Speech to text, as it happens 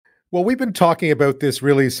Well, we've been talking about this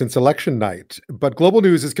really since election night, but Global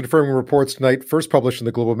News is confirming reports tonight, first published in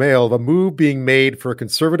the Globe and Mail, of a move being made for a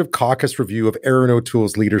Conservative caucus review of Erin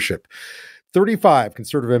O'Toole's leadership. 35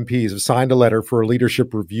 Conservative MPs have signed a letter for a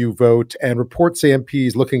leadership review vote, and reports say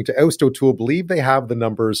MPs looking to oust O'Toole believe they have the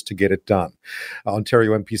numbers to get it done.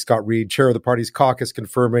 Ontario MP Scott Reid, chair of the party's caucus,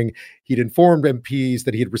 confirming he'd informed MPs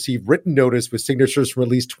that he had received written notice with signatures from at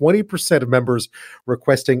least 20% of members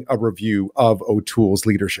requesting a review of O'Toole's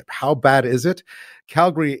leadership. How bad is it?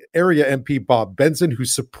 Calgary area MP Bob Benson, who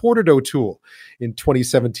supported O'Toole in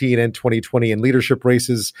 2017 and 2020 in leadership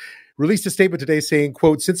races, released a statement today saying,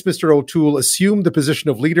 quote, since Mr. O'Toole assumed the position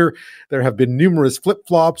of leader, there have been numerous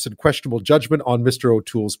flip-flops and questionable judgment on Mr.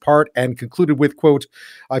 O'Toole's part, and concluded with, quote,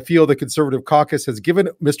 I feel the Conservative caucus has given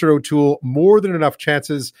Mr. O'Toole more than enough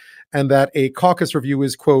chances and that a caucus review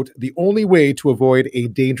is, quote, the only way to avoid a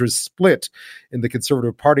dangerous split in the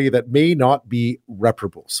Conservative Party that may not be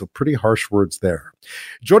reparable. So pretty harsh words there.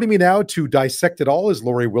 Joining me now to dissect it all is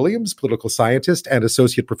Laurie Williams, political scientist and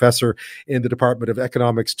associate professor in the Department of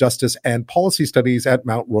Economics, Justice and Policy Studies at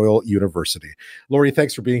Mount Royal University. Laurie,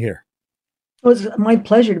 thanks for being here. It was my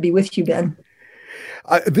pleasure to be with you, Ben.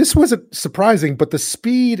 This wasn't surprising, but the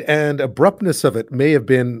speed and abruptness of it may have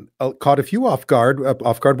been caught a few off guard.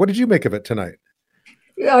 What did you make of it tonight?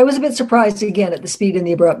 I was a bit surprised again at the speed and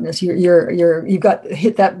the abruptness. You've got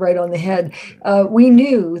hit that right on the head. We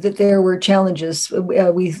knew that there were challenges.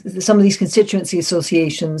 Some of these constituency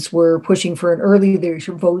associations were pushing for an early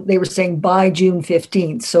leadership vote. They were saying by June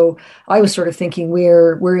 15th. So I was sort of thinking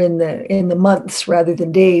we're in the months rather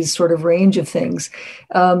than days sort of range of things.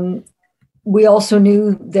 We also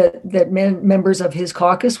knew that members of his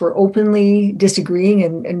caucus were openly disagreeing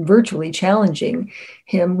and virtually challenging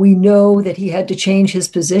him. We know that he had to change his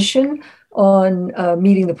position on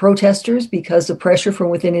meeting the protesters because of pressure from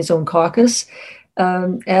within his own caucus.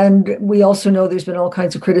 And we also know there's been all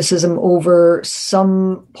kinds of criticism over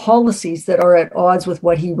some policies that are at odds with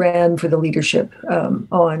what he ran for the leadership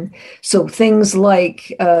on. So things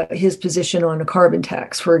like his position on a carbon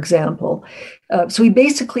tax, for example. So he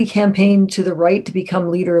basically campaigned to the right to become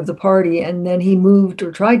leader of the party, and then he moved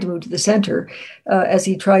or tried to move to the center as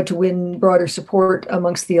he tried to win broader support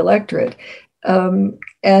amongst the electorate.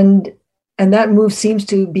 And that move seems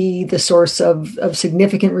to be the source of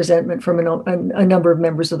significant resentment from a number of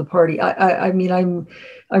members of the party. I mean,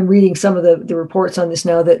 I'm reading some of the reports on this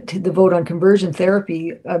now that the vote on conversion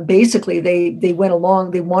therapy, basically they went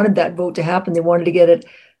along, they wanted that vote to happen. They wanted to get it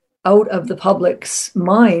out of the public's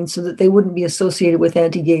mind so that they wouldn't be associated with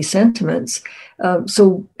anti-gay sentiments.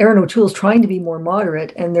 So Erin O'Toole is trying to be more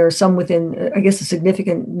moderate, and there are some within, I guess, a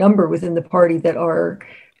significant number within the party that are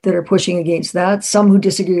pushing against that. Some who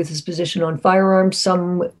disagree with his position on firearms,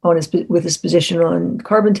 some with his position on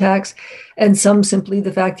carbon tax, and some simply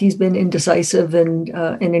the fact he's been indecisive and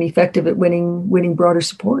ineffective at winning broader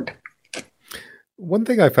support. One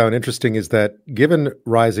thing I found interesting is that given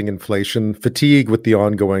rising inflation, fatigue with the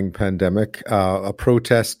ongoing pandemic, a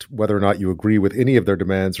protest, whether or not you agree with any of their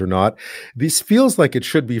demands or not, this feels like it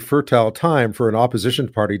should be fertile time for an opposition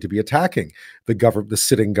party to be attacking the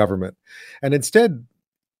sitting government. And instead,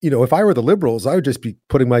 if I were the Liberals, I would just be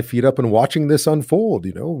putting my feet up and watching this unfold,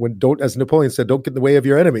 as Napoleon said, don't get in the way of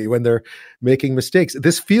your enemy when they're making mistakes.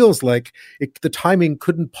 This feels like the timing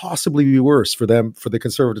couldn't possibly be worse for the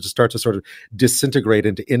Conservatives to start to sort of disintegrate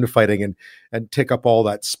into infighting and take up all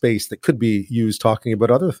that space that could be used talking about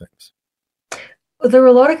other things. Well, there are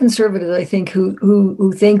a lot of Conservatives, I think,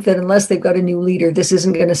 who think that unless they've got a new leader, this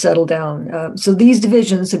isn't going to settle down. So these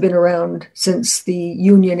divisions have been around since the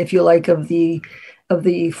union, if you like, of the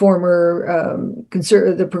former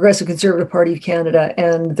the Progressive Conservative Party of Canada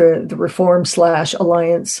and the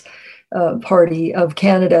Reform/Alliance Party of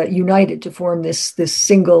Canada united to form this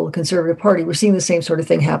single Conservative Party. We're seeing the same sort of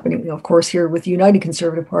thing happening, of course, here with the United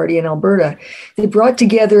Conservative Party in Alberta. They brought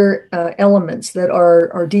together elements that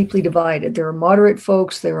are deeply divided. There are moderate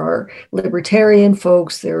folks, there are libertarian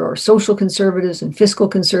folks, there are social conservatives and fiscal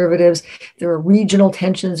conservatives, there are regional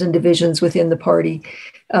tensions and divisions within the party.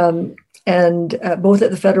 And both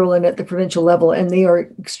at the federal and at the provincial level, and they are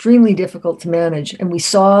extremely difficult to manage. And we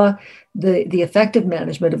saw the effective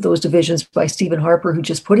management of those divisions by Stephen Harper, who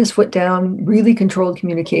just put his foot down, really controlled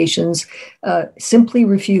communications, simply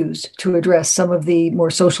refused to address some of the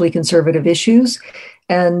more socially conservative issues.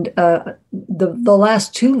 And the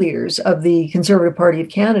last two leaders of the Conservative Party of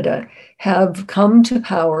Canada have come to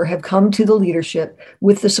power, have come to the leadership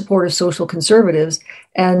with the support of social conservatives,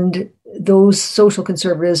 and those social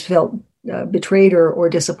conservatives felt betrayed or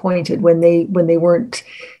disappointed when they weren't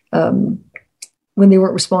when they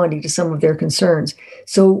weren't responding to some of their concerns.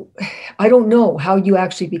 So I don't know how you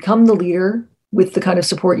actually become the leader with the kind of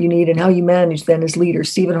support you need and how you manage then as leader.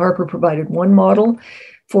 Stephen Harper provided one model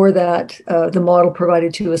for that. The model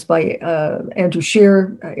provided to us by Andrew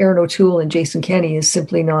Scheer, Erin O'Toole, and Jason Kenney is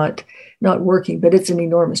simply not working, but it's an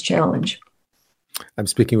enormous challenge. I'm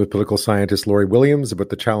speaking with political scientist Laurie Williams about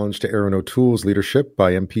the challenge to Erin O'Toole's leadership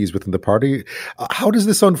by MPs within the party. How does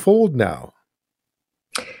this unfold now?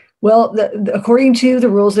 Well, according to the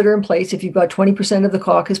rules that are in place, if you've got 20% of the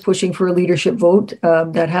caucus pushing for a leadership vote,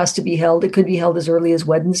 that has to be held. It could be held as early as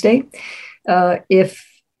Wednesday. If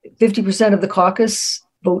 50% of the caucus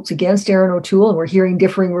votes against Erin O'Toole, and we're hearing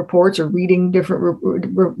differing reports or reading different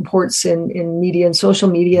reports in media and social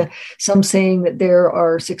media, some saying that there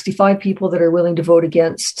are 65 people that are willing to vote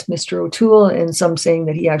against Mr. O'Toole, and some saying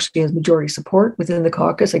that he actually has majority support within the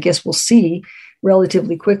caucus. I guess we'll see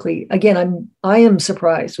relatively quickly. Again, I am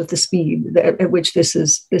surprised with the speed at which this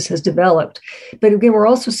has developed. But again, we're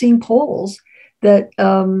also seeing polls that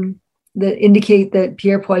indicate that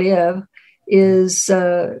Pierre Poilievre is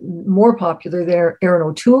more popular than Erin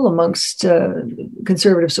O'Toole amongst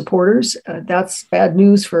conservative supporters. That's bad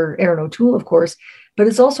news for Erin O'Toole, of course, but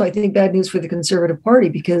it's also, I think, bad news for the Conservative Party,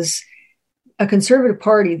 because a Conservative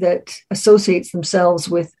Party that associates themselves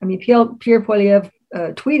with, Pierre Poilievre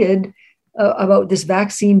tweeted about this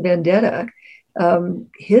vaccine vendetta.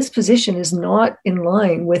 His position is not in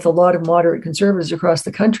line with a lot of moderate conservatives across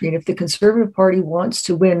the country. And if the Conservative Party wants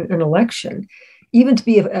to win an election, even to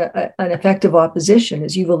be an effective opposition,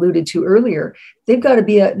 as you've alluded to earlier, they've got to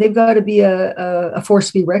be a force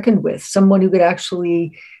to be reckoned with, someone who could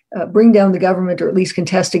actually bring down the government, or at least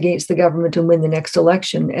contest against the government and win the next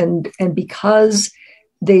election. And because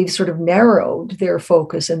they've sort of narrowed their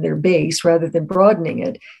focus and their base rather than broadening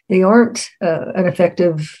it, they aren't an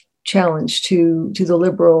effective challenge to the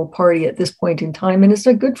Liberal Party at this point in time. And it's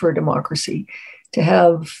not good for a democracy to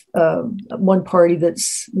have one party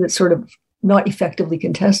that's sort of not effectively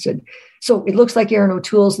contested. So it looks like Erin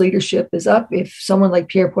O'Toole's leadership is up. If someone like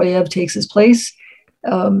Pierre Poilievre takes his place,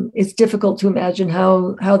 it's difficult to imagine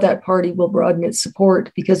how that party will broaden its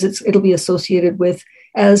support, because it'll be associated with,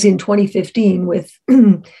 as in 2015, with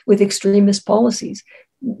extremist policies.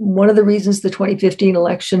 One of the reasons the 2015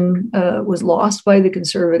 election was lost by the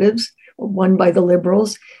Conservatives, or won by the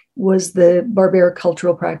Liberals, was the barbaric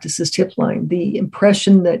cultural practices tip line. The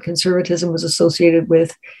impression that conservatism was associated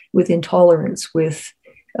with intolerance,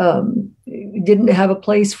 didn't have a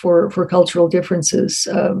place for cultural differences,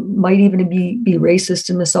 might even be racist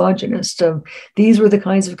and misogynist. These were the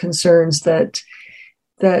kinds of concerns that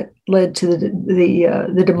led to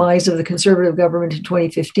the demise of the Conservative government in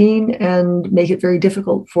 2015, and make it very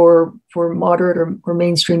difficult for moderate or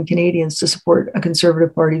mainstream Canadians to support a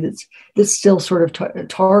Conservative Party that's still sort of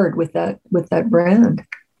tarred with that brand.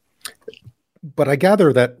 But I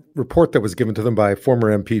gather that report that was given to them by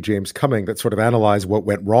former MP James Cumming that sort of analyzed what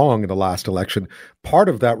went wrong in the last election, part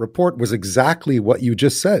of that report was exactly what you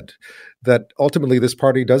just said, that ultimately this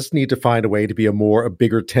party does need to find a way to be a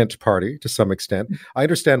bigger tent party to some extent. I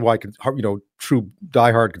understand why, true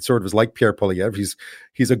diehard conservatives like Pierre Poilievre,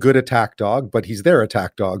 he's a good attack dog, but he's their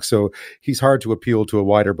attack dog, so he's hard to appeal to a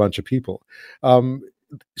wider bunch of people.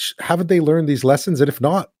 Haven't they learned these lessons? And if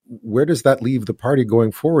not, where does that leave the party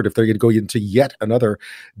going forward if they're going to go into yet another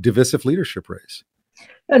divisive leadership race?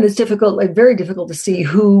 And it's very difficult to see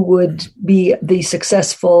who would be the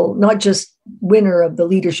successful, not just winner of the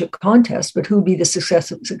leadership contest, but who would be the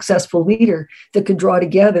successful leader that could draw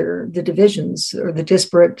together the divisions or the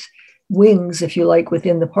disparate wings, if you like,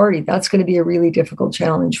 within the party. That's going to be a really difficult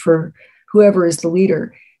challenge for whoever is the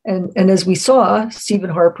leader. And as we saw, Stephen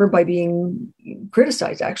Harper, by being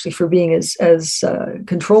criticized actually for being as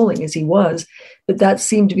controlling as he was, but that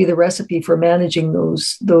seemed to be the recipe for managing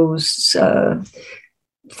those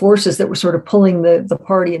forces that were sort of pulling the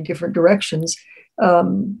party in different directions,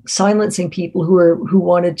 silencing people who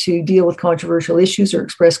wanted to deal with controversial issues or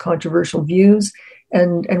express controversial views.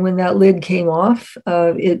 And when that lid came off,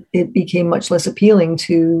 it became much less appealing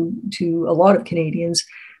to a lot of Canadians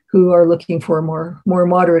who are looking for a more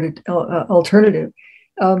moderate alternative.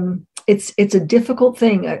 It's a difficult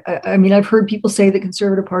thing. I mean, I've heard people say that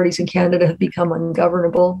conservative parties in Canada have become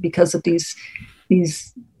ungovernable because of these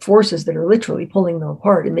forces that are literally pulling them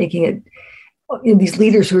apart and making it these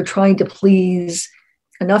leaders who are trying to please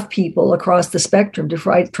enough people across the spectrum to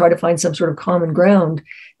try to find some sort of common ground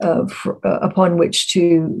upon which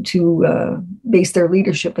to base their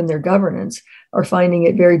leadership and their governance, are finding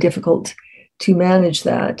it very difficult to manage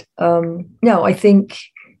that. Now, I think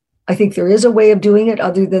I think there is a way of doing it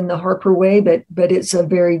other than the Harper way, but it's a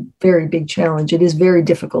very, very big challenge. It is very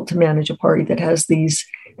difficult to manage a party that has these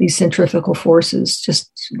centrifugal forces just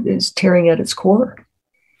is tearing at its core.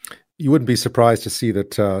 You wouldn't be surprised to see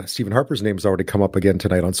that Stephen Harper's name's already come up again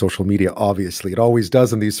tonight on social media. Obviously, it always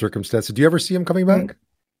does in these circumstances. Do you ever see him coming back?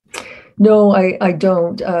 No, I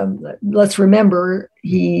don't. Let's remember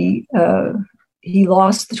he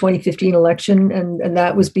lost the 2015 election, and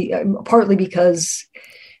that was partly because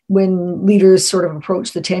when leaders sort of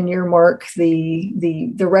approach the 10-year mark,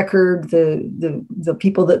 the record, the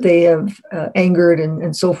people that they have angered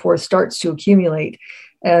and so forth starts to accumulate,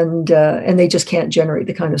 and they just can't generate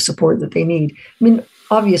the kind of support that they need. I mean,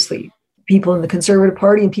 obviously, people in the Conservative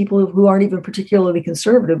Party and people who aren't even particularly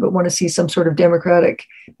conservative but want to see some sort of democratic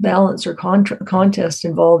balance or contest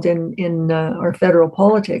involved in our federal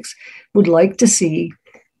politics would like to see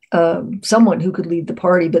someone who could lead the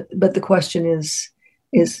party. But the question is,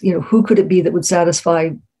 who could it be that would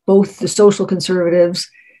satisfy both the social conservatives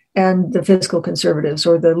and the fiscal conservatives,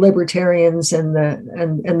 or the libertarians and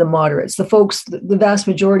the moderates, the folks, the vast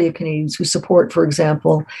majority of Canadians who support, for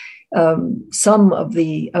example, some of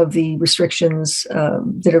the restrictions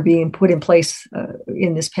that are being put in place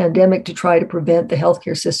in this pandemic to try to prevent the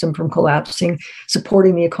healthcare system from collapsing,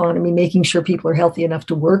 supporting the economy, making sure people are healthy enough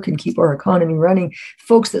to work and keep our economy running.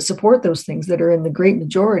 Folks that support those things, that are in the great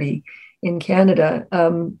majority in Canada,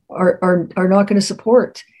 are not going to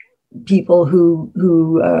support people who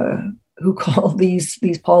call these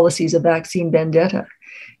policies a vaccine vendetta.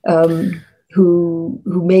 Who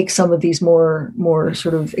make some of these more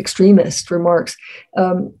sort of extremist remarks,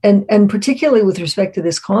 and particularly with respect to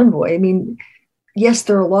this convoy. I mean, yes,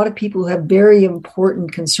 there are a lot of people who have very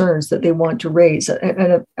important concerns that they want to raise,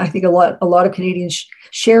 and I think a lot of Canadians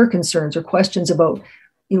share concerns or questions about,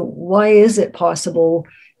 why is it possible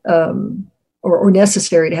or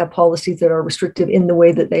necessary to have policies that are restrictive in the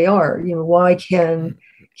way that they are? Why can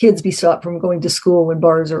kids be stopped from going to school when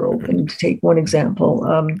bars are open, to take one example?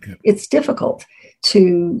 It's difficult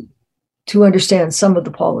to understand some of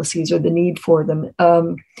the policies or the need for them.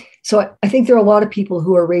 So I think there are a lot of people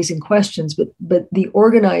who are raising questions, but the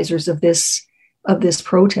organizers of this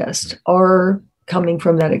protest are coming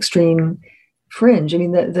from that extreme fringe. I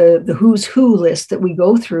mean, the who's who list that we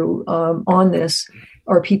go through on this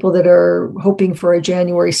are people that are hoping for a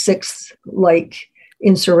January 6th like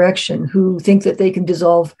insurrection, who think that they can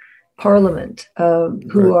dissolve Parliament,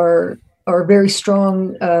 who are very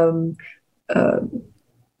strong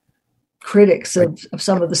critics of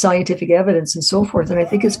some of the scientific evidence and so forth. And I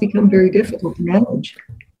think it's become very difficult to manage.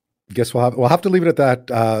 I guess we'll have to leave it at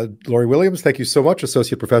that. Laurie Williams, thank you so much.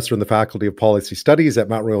 Associate Professor in the Faculty of Policy Studies at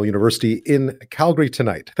Mount Royal University in Calgary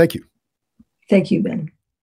tonight. Thank you. Thank you, Ben.